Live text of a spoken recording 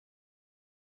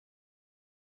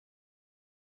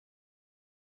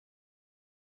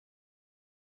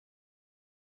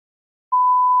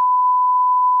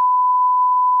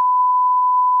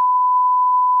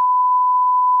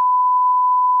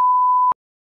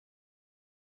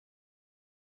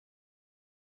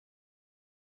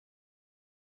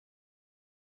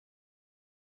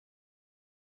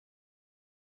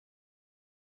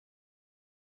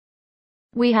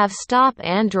We have stop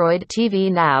Android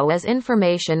TV now as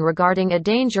information regarding a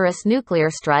dangerous nuclear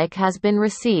strike has been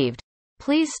received.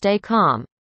 Please stay calm.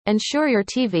 Ensure your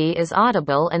TV is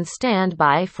audible and stand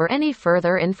by for any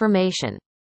further information.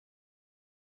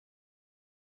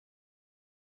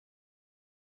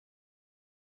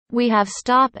 We have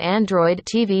stop Android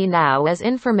TV now as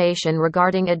information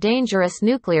regarding a dangerous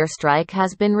nuclear strike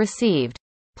has been received.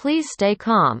 Please stay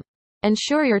calm.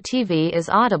 Ensure your TV is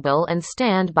audible and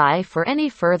stand by for any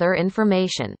further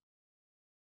information.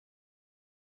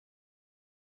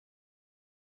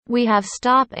 We have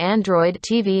stop Android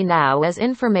TV now as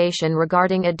information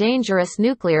regarding a dangerous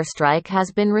nuclear strike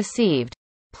has been received.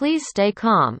 Please stay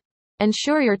calm.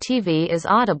 Ensure your TV is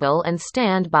audible and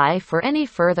stand by for any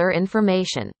further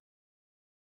information.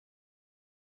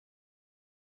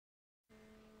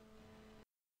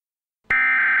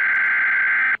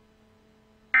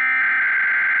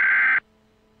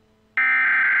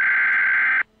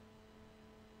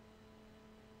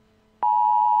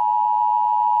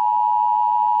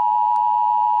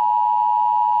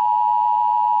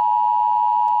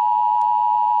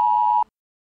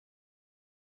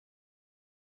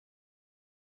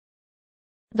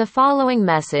 The following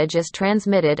message is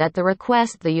transmitted at the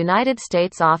request the United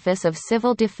States Office of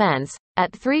Civil Defense.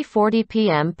 At 3:40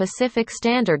 p.m. Pacific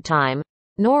Standard Time,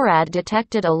 NORAD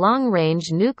detected a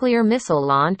long-range nuclear missile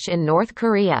launch in North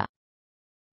Korea.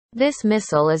 This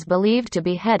missile is believed to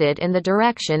be headed in the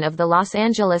direction of the Los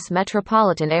Angeles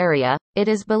metropolitan area. It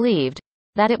is believed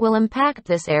that it will impact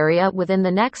this area within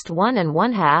the next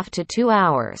 1.5 to 2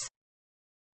 hours.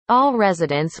 All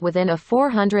residents within a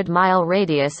 400-mile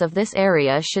radius of this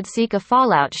area should seek a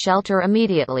fallout shelter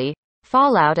immediately.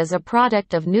 Fallout is a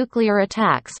product of nuclear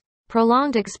attacks.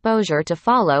 Prolonged exposure to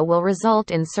fallout will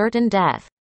result in certain death.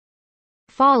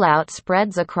 Fallout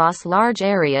spreads across large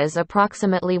areas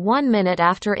approximately 1 minute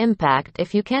after impact.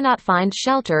 If you cannot find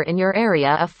shelter in your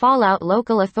area of fallout,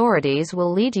 local authorities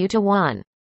will lead you to one.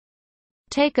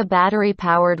 Take a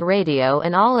battery-powered radio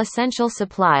and all essential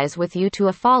supplies with you to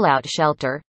a fallout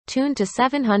shelter. Tune to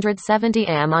 770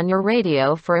 AM on your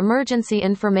radio for emergency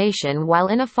information while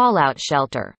in a fallout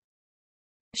shelter.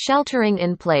 Sheltering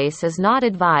in place is not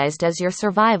advised as your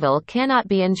survival cannot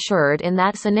be ensured in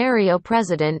that scenario.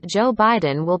 President Joe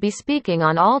Biden will be speaking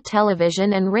on all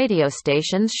television and radio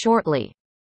stations shortly.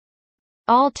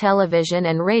 All television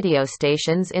and radio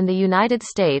stations in the United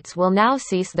States will now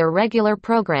cease their regular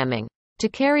programming to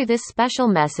carry this special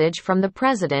message from the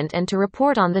President and to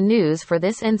report on the news for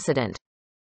this incident.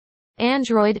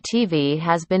 Android TV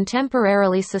has been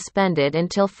temporarily suspended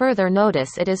until further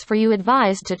notice. It is for you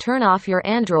advised to turn off your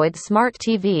Android Smart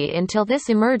TV until this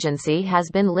emergency has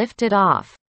been lifted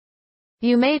off.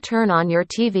 You may turn on your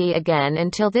TV again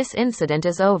until this incident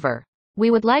is over. We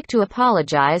would like to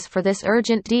apologize for this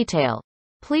urgent detail.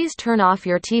 Please turn off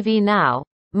your TV now.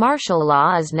 Martial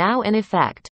law is now in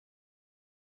effect.